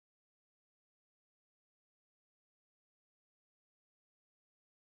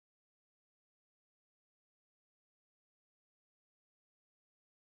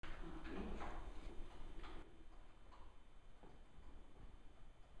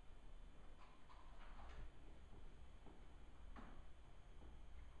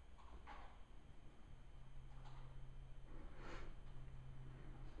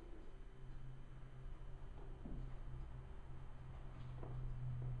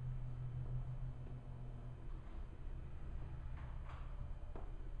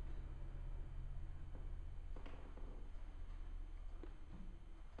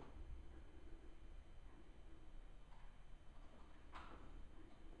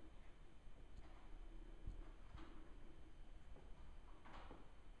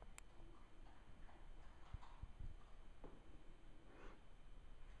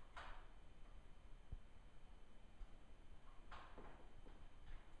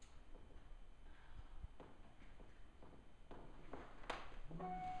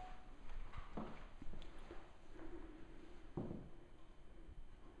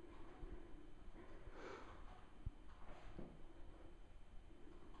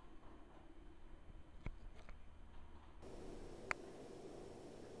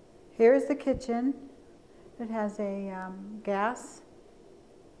Here's the kitchen. It has a gas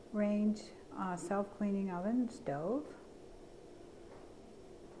range, self-cleaning oven, stove.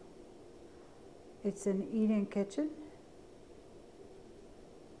 It's an eat-in kitchen.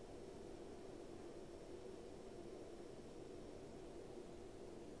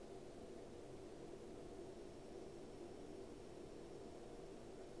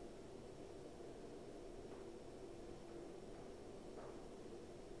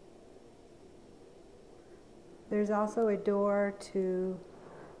 There's also a door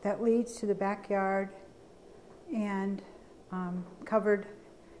that leads to the backyard and covered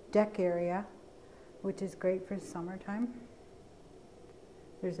deck area, which is great for summertime.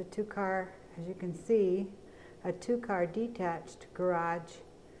 There's a two-car, as you can see, a two-car detached garage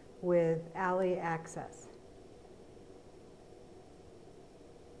with alley access.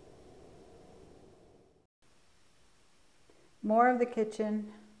 More of the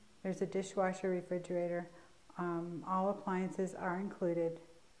kitchen. There's a dishwasher, refrigerator. All appliances are included.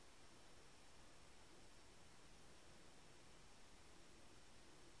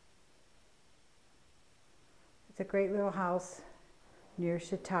 It's a great little house near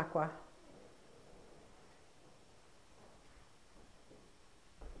Chautauqua.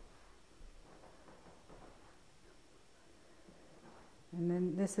 And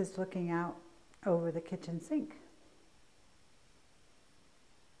then this is looking out over the kitchen sink.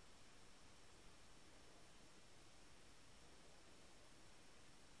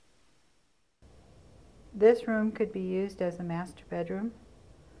 This room could be used as a master bedroom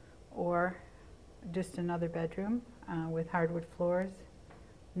or just another bedroom with hardwood floors,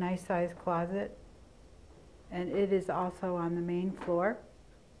 nice sized closet, and it is also on the main floor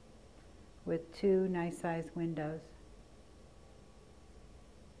with two nice sized windows.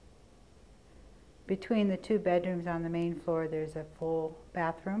 Between the two bedrooms on the main floor there's a full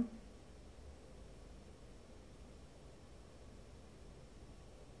bathroom.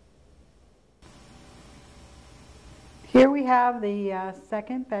 Here we have the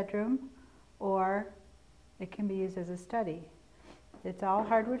second bedroom, or it can be used as a study. It's all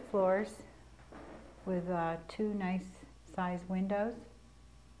hardwood floors with two nice sized windows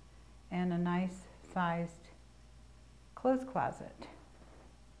and a nice sized clothes closet.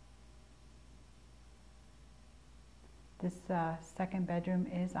 This second bedroom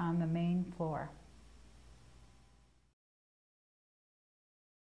is on the main floor.